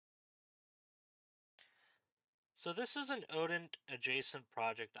So this is an Odin adjacent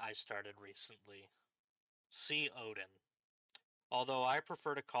project I started recently, C-Odin. Although I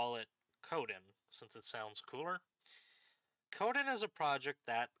prefer to call it Codin since it sounds cooler. Codin is a project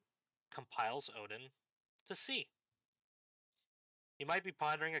that compiles Odin to C. You might be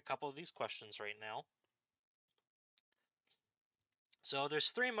pondering a couple of these questions right now. So there's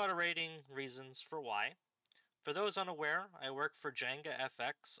three motivating reasons for why. For those unaware, I work for Jenga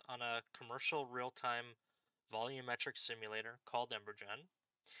FX on a commercial real-time volumetric simulator called Embergen.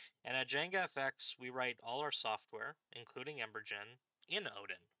 And at Jenga FX, we write all our software, including Embergen, in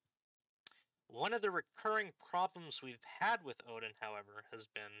Odin. One of the recurring problems we've had with Odin, however, has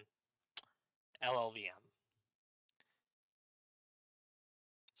been LLVM.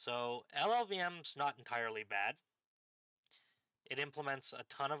 So LLVM's not entirely bad. It implements a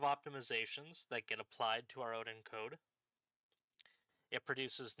ton of optimizations that get applied to our Odin code. It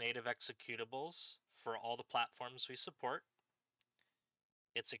produces native executables for all the platforms we support.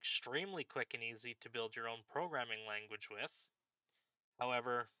 It's extremely quick and easy to build your own programming language with.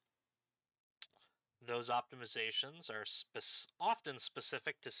 However, those optimizations are often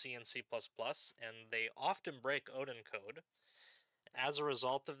specific to C and C++, and they often break Odin code. As a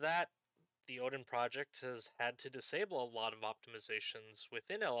result of that, the Odin project has had to disable a lot of optimizations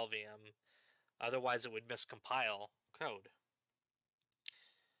within LLVM, otherwise it would miscompile code.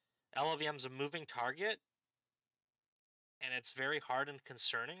 LLVM is a moving target, and it's very hard and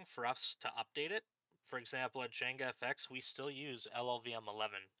concerning for us to update it. For example, at Jenga FX, we still use LLVM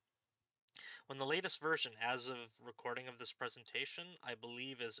 11. When the latest version, as of recording of this presentation, I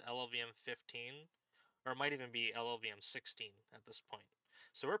believe is LLVM 15, or it might even be LLVM 16 at this point.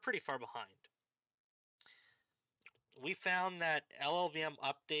 So we're pretty far behind. We found that LLVM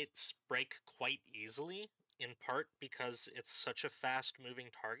updates break quite easily, in part because it's such a fast-moving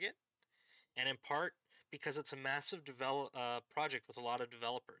target, and in part because it's a massive project with a lot of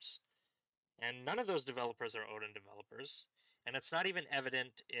developers. And none of those developers are Odin developers, and it's not even evident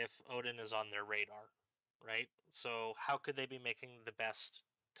if Odin is on their radar, right? So how could they be making the best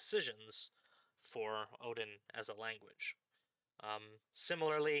decisions for Odin as a language?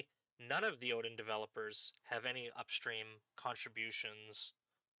 Similarly, none of the Odin developers have any upstream contributions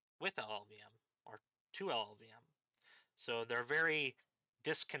with LLVM or to LLVM. So they're very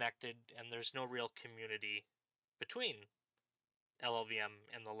disconnected, and there's no real community between LLVM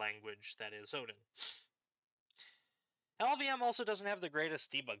and the language that is Odin. LLVM also doesn't have the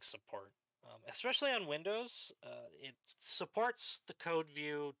greatest debug support, especially on Windows. It supports the code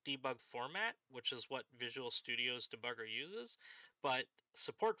view debug format, which is what Visual Studio's debugger uses, but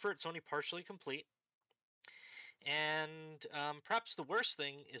support for it's only partially complete. And perhaps the worst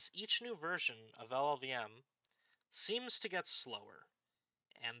thing is each new version of LLVM seems to get slower.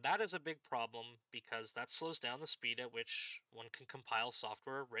 And that is a big problem because that slows down the speed at which one can compile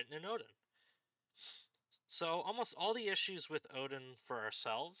software written in Odin. So almost all the issues with Odin for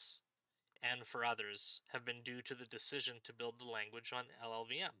ourselves and for others have been due to the decision to build the language on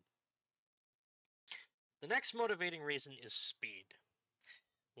LLVM. The next motivating reason is speed.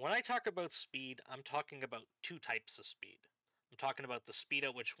 When I talk about speed, I'm talking about two types of speed. I'm talking about the speed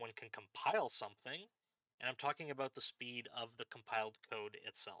at which one can compile something, and I'm talking about the speed of the compiled code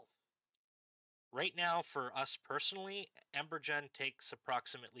itself. Right now, for us personally, Embergen takes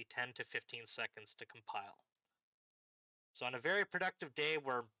approximately 10 to 15 seconds to compile. So on a very productive day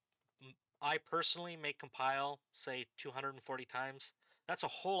where I personally may compile, say, 240 times, that's a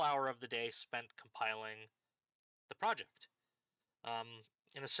whole hour of the day spent compiling the project.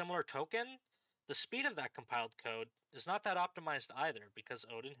 In a similar token, the speed of that compiled code is not that optimized either because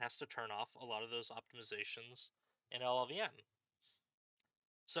Odin has to turn off a lot of those optimizations in LLVM.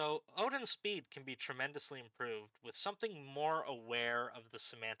 So Odin's speed can be tremendously improved with something more aware of the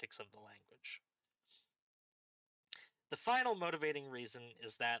semantics of the language. The final motivating reason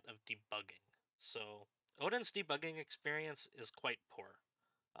is that of debugging. So Odin's debugging experience is quite poor.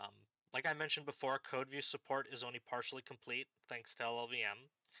 Like I mentioned before, code view support is only partially complete thanks to LLVM.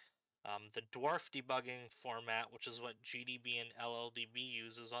 The dwarf debugging format, which is what GDB and LLDB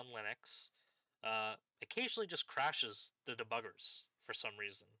uses on Linux, occasionally just crashes the debuggers for some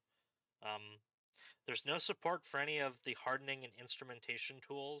reason. There's no support for any of the hardening and instrumentation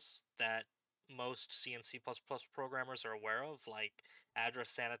tools that most C and C++ programmers are aware of, like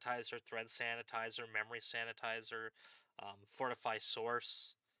address sanitizer, thread sanitizer, memory sanitizer, fortify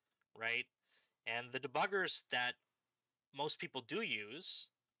source, right? And the debuggers that most people do use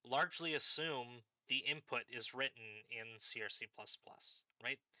largely assume the input is written in C or C++,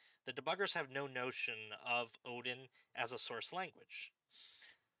 right? The debuggers have no notion of Odin as a source language.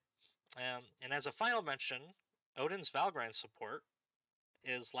 And as a final mention, Odin's Valgrind support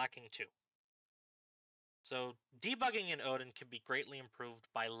is lacking too. So debugging in Odin can be greatly improved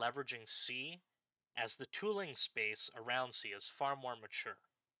by leveraging C, as the tooling space around C is far more mature.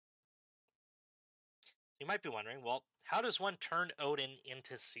 You might be wondering, well, how does one turn Odin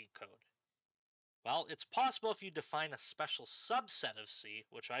into C code? Well, it's possible if you define a special subset of C,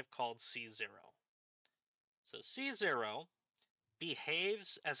 which I've called C0. So C0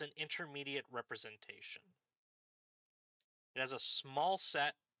 behaves as an intermediate representation. It has a small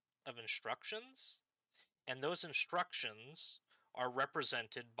set of instructions, and those instructions are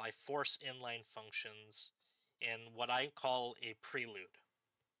represented by force inline functions in what I call a prelude.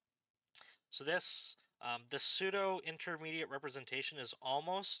 So this pseudo intermediate representation is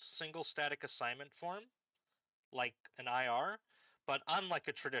almost single static assignment form, like an IR, but unlike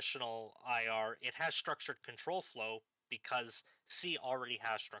a traditional IR, it has structured control flow because C already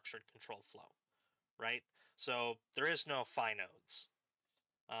has structured control flow, right? So there is no phi nodes.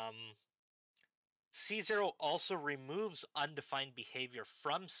 C0 also removes undefined behavior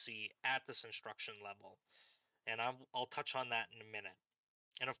from C at this instruction level, and I'll touch on that in a minute.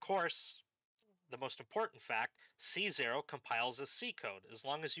 And of course, the most important fact, C0 compiles as C code as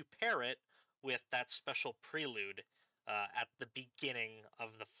long as you pair it with that special prelude at the beginning of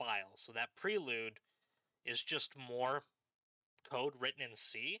the file. So that prelude is just more code written in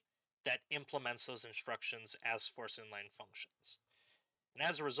C that implements those instructions as force inline functions. And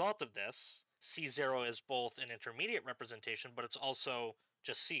as a result of this, C0 is both an intermediate representation, but it's also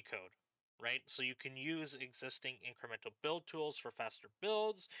just C code, right? So you can use existing incremental build tools for faster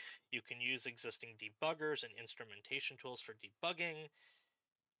builds. You can use existing debuggers and instrumentation tools for debugging.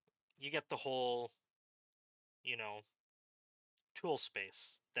 You get the whole, tool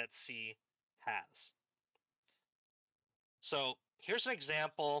space that C has. So here's an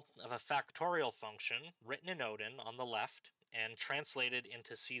example of a factorial function written in Odin on the left and translated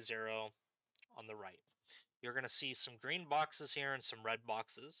into C0 on the right. You're going to see some green boxes here and some red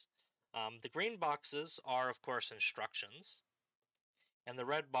boxes. The green boxes are, of course, instructions, and the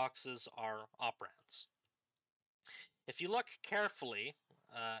red boxes are operands. If you look carefully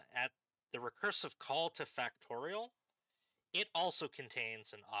at the recursive call to factorial, it also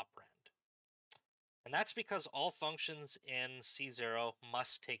contains an operand. And that's because all functions in C0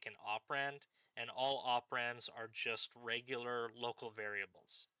 must take an operand, and all operands are just regular local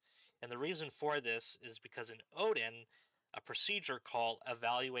variables. And the reason for this is because in Odin, a procedure call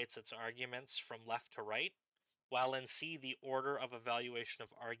evaluates its arguments from left to right, while in C, the order of evaluation of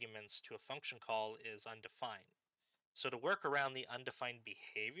arguments to a function call is undefined. So to work around the undefined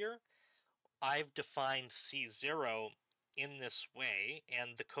behavior, I've defined C0 in this way,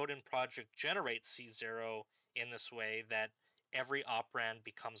 and the Codin project generates C0 in this way that every operand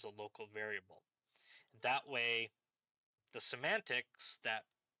becomes a local variable. That way, the semantics that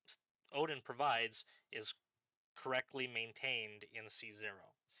Odin provides is correctly maintained in C0.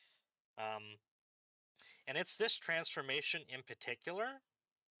 And it's this transformation in particular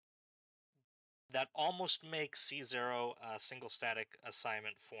that almost makes C0 a single static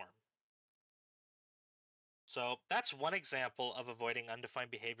assignment form. So that's one example of avoiding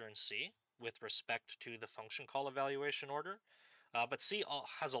undefined behavior in C with respect to the function call evaluation order. But C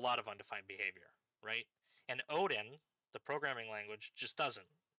has a lot of undefined behavior, right? And Odin, the programming language, just doesn't.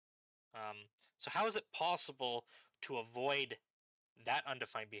 So how is it possible to avoid that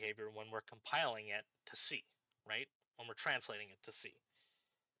undefined behavior when we're compiling it to C, right? When we're translating it to C?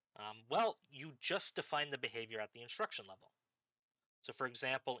 Well, you just define the behavior at the instruction level. So for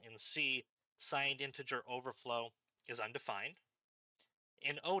example, in C, signed integer overflow is undefined.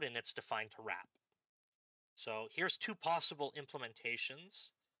 In Odin, it's defined to wrap. So here's two possible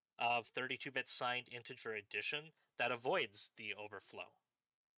implementations of 32-bit signed integer addition that avoids the overflow,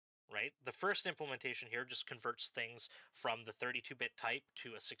 right? The first implementation here just converts things from the 32-bit type to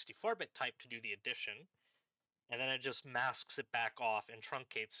a 64-bit type to do the addition, and then it just masks it back off and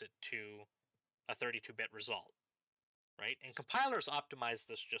truncates it to a 32-bit result, right? And compilers optimize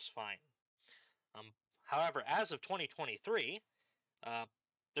this just fine. However, as of 2023,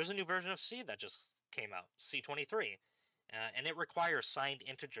 there's a new version of C that just came out, C23, and it requires signed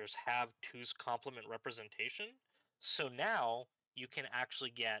integers have 2's complement representation. So now you can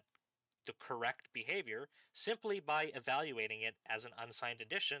actually get the correct behavior simply by evaluating it as an unsigned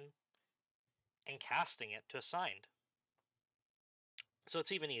addition and casting it to a signed. So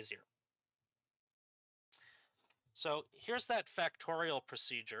it's even easier. So here's that factorial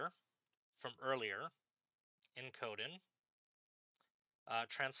procedure from earlier in Codin,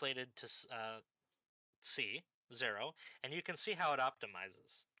 translated to C0, and you can see how it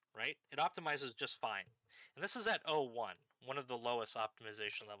optimizes. right? It optimizes just fine. And this is at 0.1, one of the lowest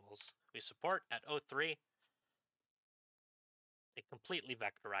optimization levels we support. At 0.3, it completely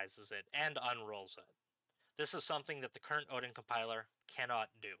vectorizes it and unrolls it. This is something that the current Odin compiler cannot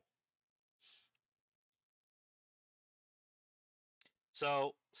do.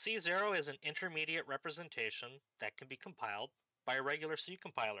 So C0 is an intermediate representation that can be compiled by a regular C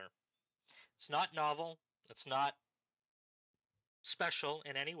compiler. It's not novel, it's not special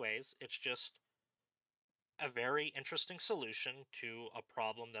in any ways, it's just a very interesting solution to a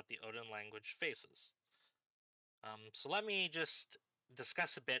problem that the Odin language faces. So let me just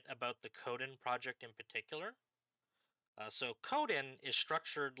discuss a bit about the Codin project in particular. So Codin is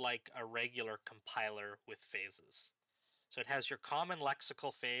structured like a regular compiler with phases. So it has your common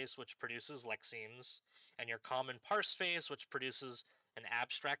lexical phase, which produces lexemes, and your common parse phase, which produces an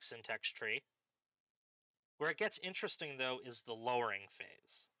abstract syntax tree. Where it gets interesting, though, is the lowering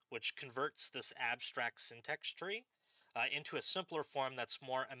phase, which converts this abstract syntax tree into a simpler form that's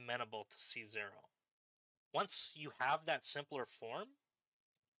more amenable to C0. Once you have that simpler form,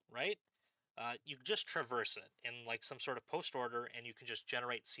 right, you just traverse it in like some sort of post order, and you can just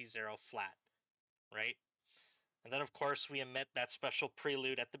generate C0 flat, right? And then, of course, we emit that special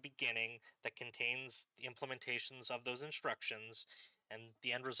prelude at the beginning that contains the implementations of those instructions, and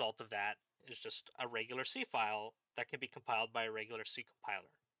the end result of that is just a regular C file that can be compiled by a regular C compiler.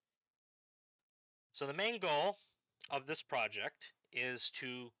 So the main goal of this project is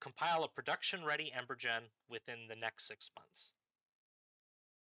to compile a production-ready Embergen within the next 6 months.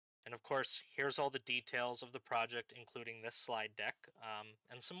 And of course, here's all the details of the project, including this slide deck,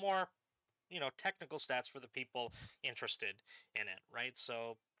 and some more technical stats for the people interested in it, right?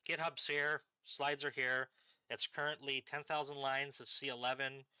 So GitHub's here, slides are here. It's currently 10,000 lines of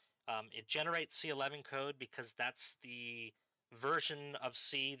C11. It generates C11 code because that's the version of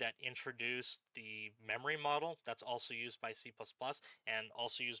C that introduced the memory model that's also used by C++ and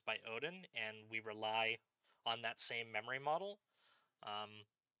also used by Odin, and we rely on that same memory model.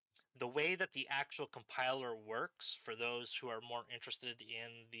 The way that the actual compiler works, for those who are more interested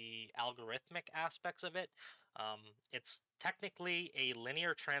in the algorithmic aspects of it, it's technically a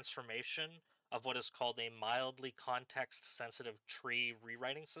linear transformation of what is called a mildly context-sensitive tree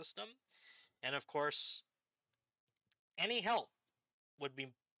rewriting system. And of course, any help would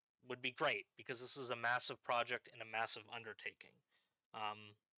be great because this is a massive project and a massive undertaking. Um,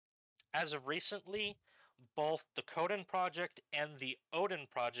 as of recently, both the Codin project and the Odin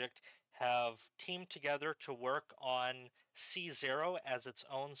project have teamed together to work on C0 as its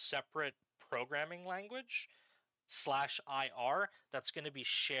own separate programming language /IR that's going to be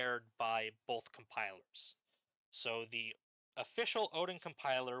shared by both compilers. So the official Odin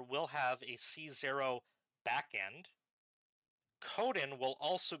compiler will have a C0 backend. Codin will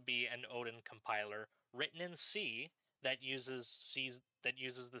also be an Odin compiler written in C that uses the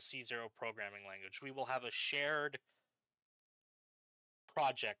C0 programming language. We will have a shared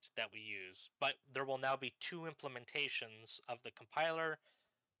project that we use, but there will now be 2 implementations of the compiler,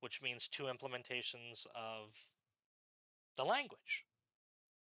 which means 2 implementations of the language.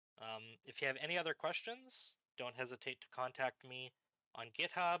 If you have any other questions, don't hesitate to contact me on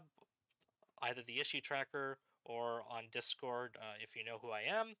GitHub, either the issue tracker or on Discord if you know who I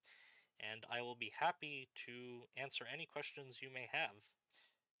am, and I will be happy to answer any questions you may have.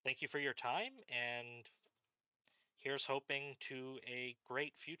 Thank you for your time, and here's hoping to a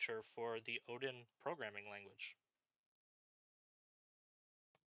great future for the Odin programming language.